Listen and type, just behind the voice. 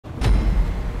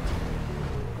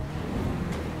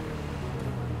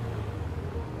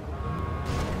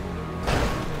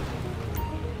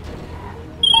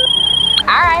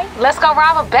Let's go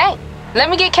rob a bank.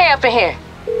 Let me get Kay up in here.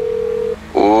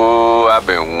 Ooh, I've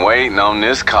been waiting on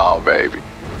this call, baby.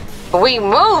 We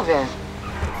moving.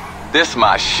 This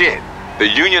my shit. The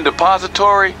Union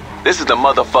Depository? This is the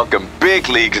motherfucking big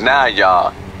leagues now,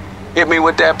 y'all. Hit me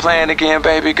with that plan again,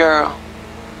 baby girl.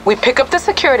 We pick up the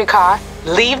security car,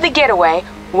 leave the getaway,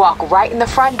 walk right in the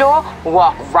front door,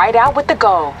 walk right out with the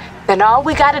gold. Then all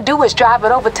we gotta do is drive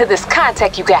it over to this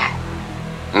contact you got.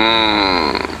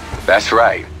 That's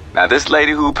right. Now this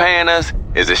lady who paying us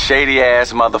is a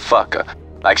shady-ass motherfucker.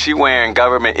 Like she wearing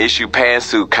government-issued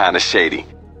pantsuit kind of shady.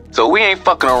 So we ain't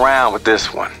fucking around with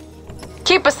this one.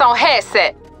 Keep us on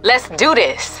headset. Let's do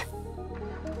this.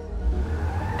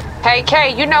 Hey,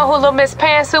 Kay, you know who Lil Miss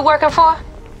Pantsuit working for?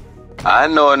 I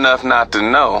know enough not to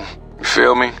know. You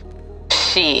feel me?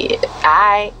 Shit,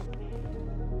 I...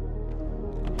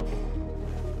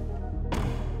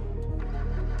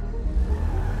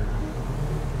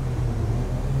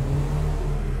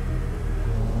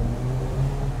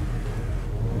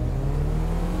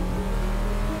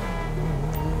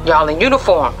 Y'all in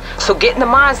uniform, so get in the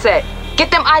mindset.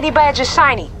 Get them ID badges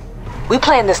shiny. We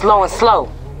playing this low and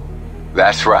slow.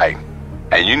 That's right.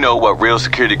 And you know what real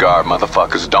security guard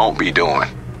motherfuckers don't be doing.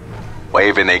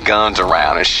 Waving their guns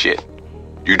around and shit.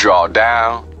 You draw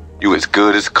down, you as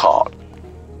good as caught.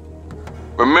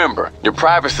 Remember, your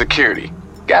private security.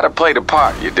 Gotta play the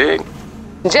part, you dig?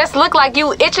 Just look like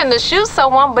you itching to shoot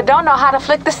someone but don't know how to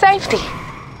flick the safety.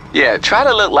 Yeah, try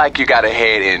to look like you got a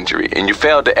head injury and you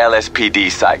failed the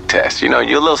LSPD psych test. You know,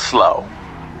 you're a little slow.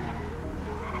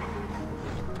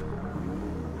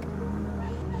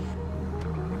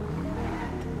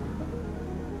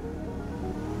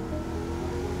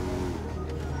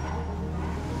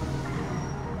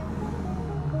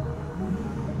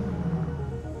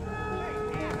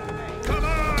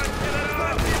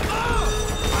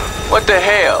 What the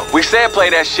hell? We said play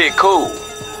that shit cool.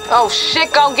 Oh,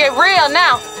 shit gon' get real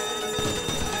now.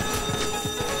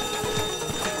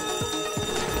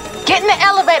 Get in the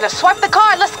elevator, swipe the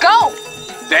card, let's go.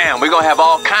 Damn, we gonna have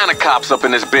all kind of cops up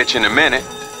in this bitch in a minute.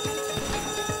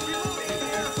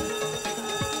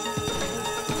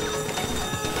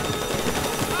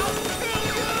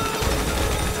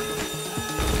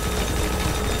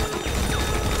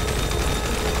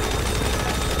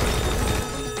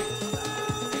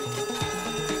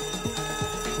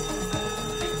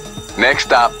 Next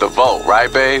stop, the vault,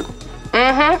 right, babe?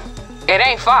 Mm-hmm. It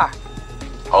ain't far.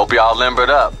 Hope y'all limbered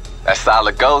up. That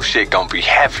solid gold shit gonna be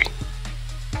heavy.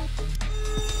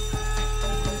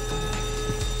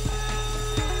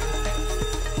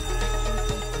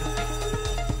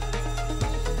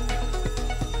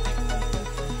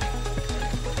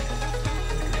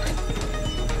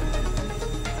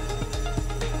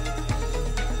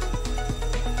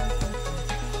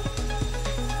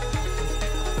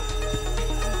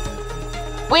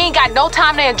 We ain't got no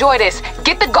time to enjoy this.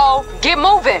 Get the gold, get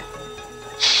moving.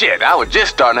 Shit, I was just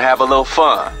starting to have a little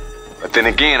fun. But then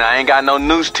again, I ain't got no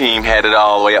news team headed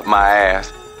all the way up my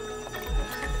ass.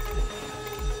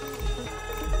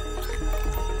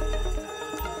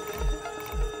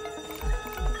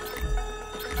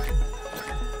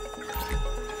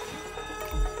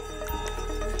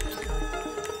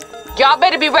 Y'all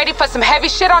better be ready for some heavy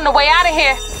shit on the way out of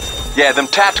here. Yeah, them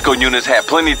tactical units had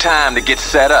plenty of time to get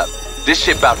set up. This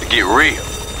shit about to get real.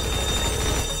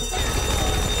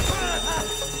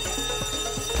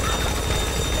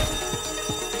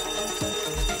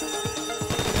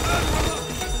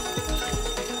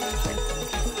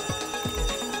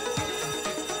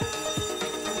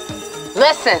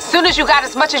 Listen, soon as you got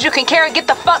as much as you can carry, get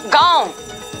the fuck gone.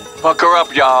 Pucker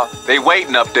up, y'all. They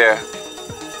waiting up there.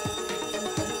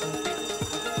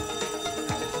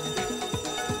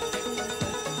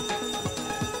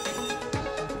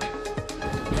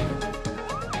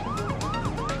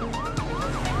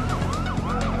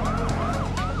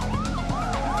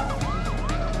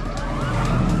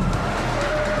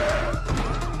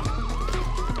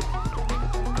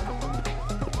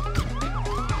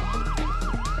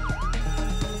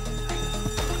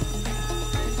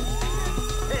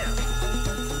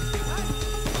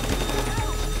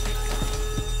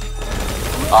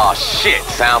 Aw, shit.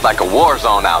 Sounds like a war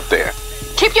zone out there.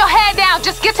 Keep your head down.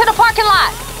 Just get to the parking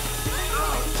lot.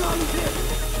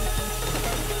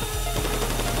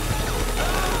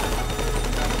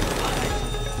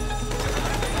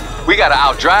 We gotta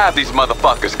outdrive these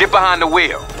motherfuckers. Get behind the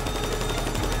wheel.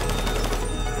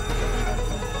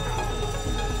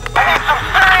 I need some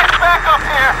serious backup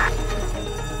here.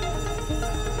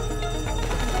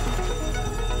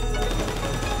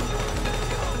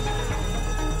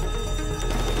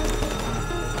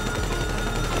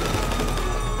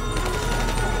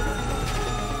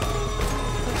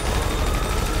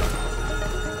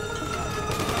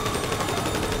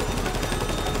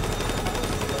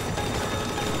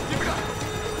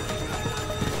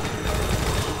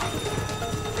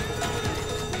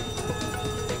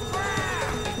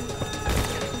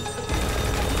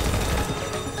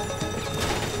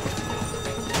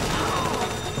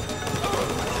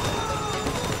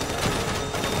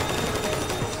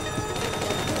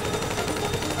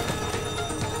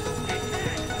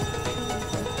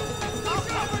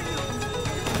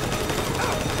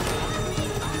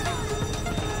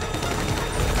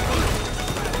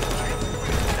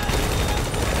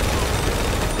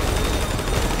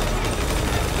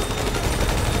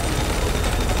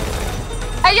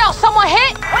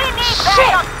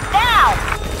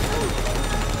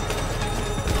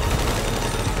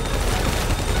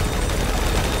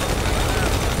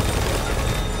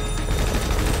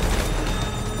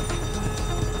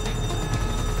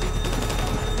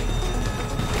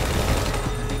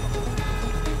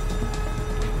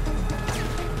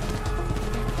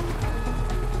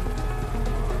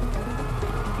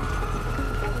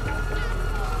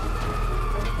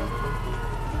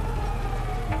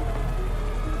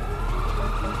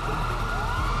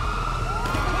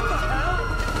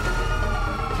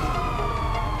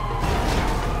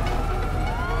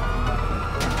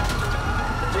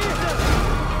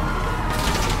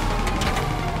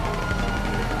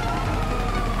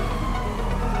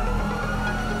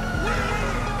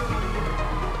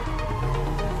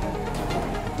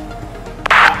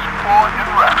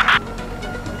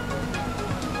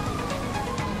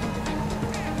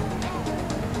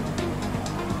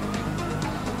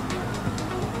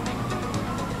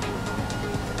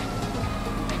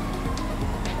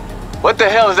 What the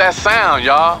hell is that sound,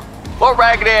 y'all? What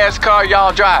raggedy-ass car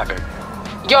y'all driving?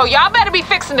 Yo, y'all better be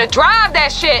fixing to drive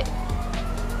that shit.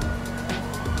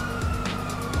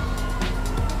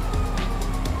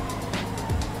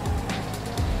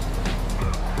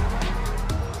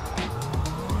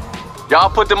 Y'all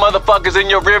put the motherfuckers in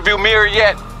your rearview mirror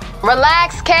yet?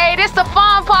 Relax, Kay. This the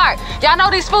fun part. Y'all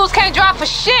know these fools can't drive for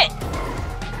shit.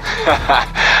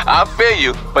 I feel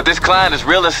you, but this client is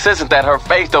real insistent that her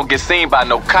face don't get seen by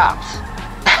no cops.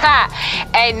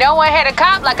 Ain't no one hit a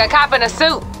cop like a cop in a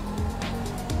suit.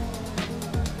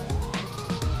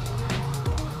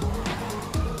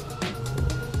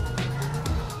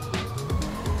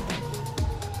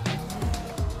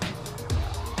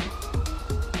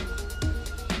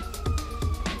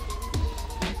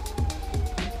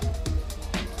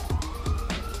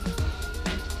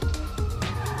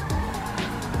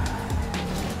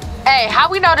 Hey, how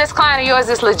we know this client of yours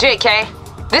is legit, Kay?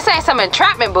 This ain't some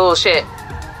entrapment bullshit.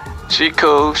 She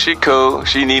cool, she cool.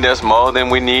 She need us more than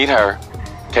we need her.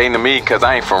 Came to me cause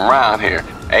I ain't from around here.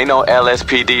 Ain't no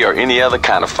LSPD or any other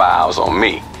kind of files on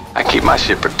me. I keep my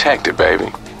shit protected, baby.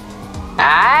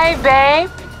 Aight, babe.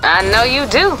 I know you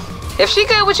do. If she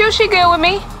good with you, she good with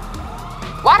me.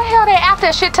 Why the hell they after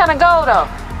a shit ton of gold, though?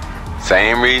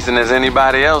 Same reason as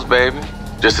anybody else, baby.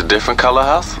 Just a different color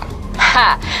hustle.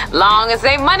 Ha! Long as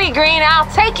they money green, I'll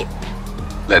take it.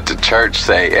 Let the church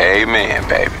say amen,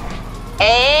 baby.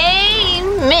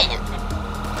 Amen.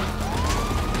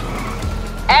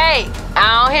 Hey,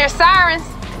 I don't hear sirens.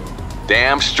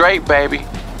 Damn straight, baby.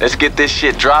 Let's get this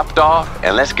shit dropped off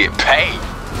and let's get paid.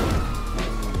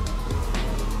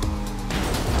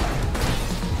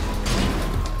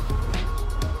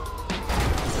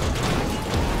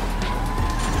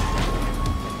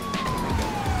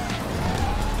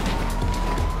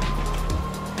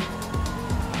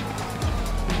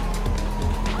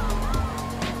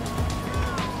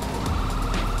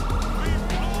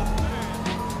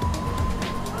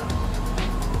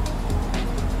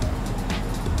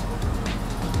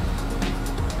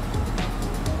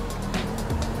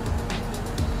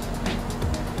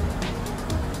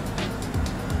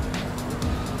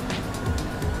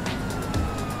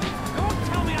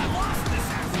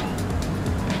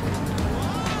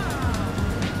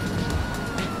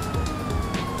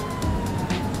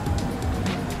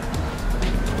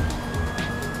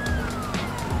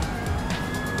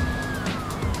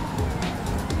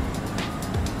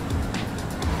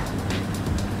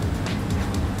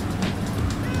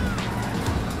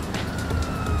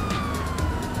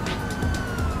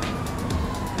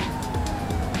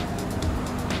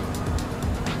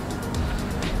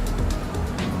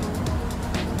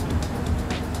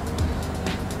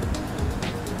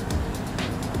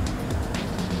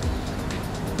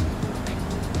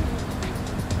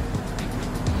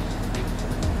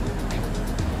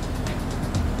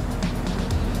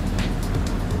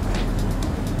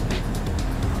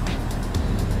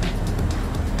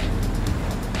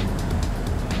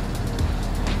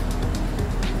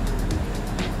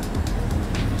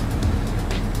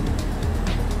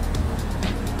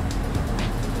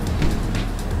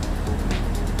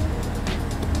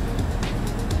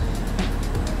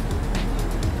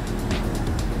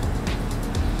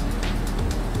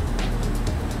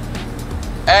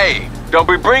 Hey, don't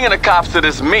be bringing the cops to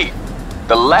this meet.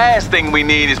 The last thing we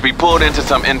need is be pulled into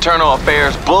some internal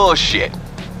affairs bullshit.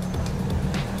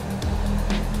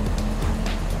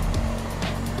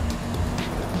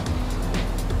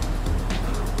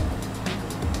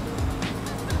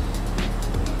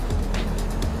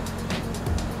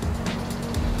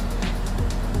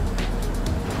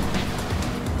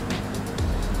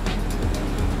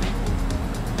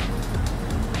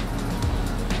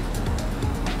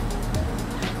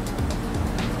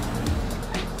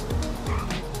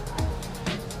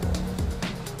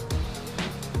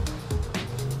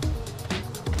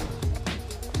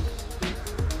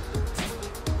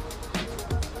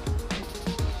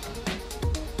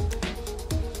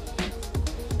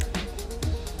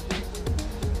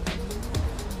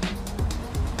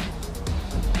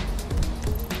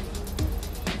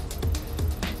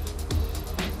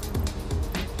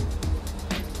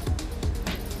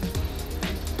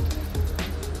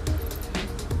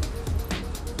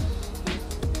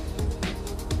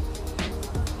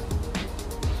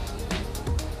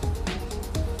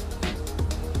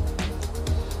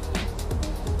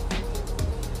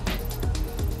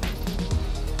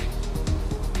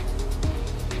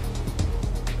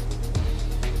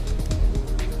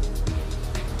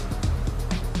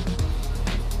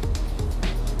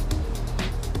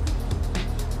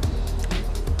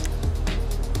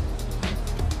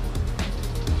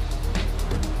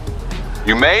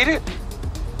 You made it?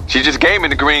 She just gave me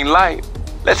the green light.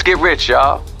 Let's get rich,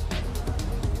 y'all.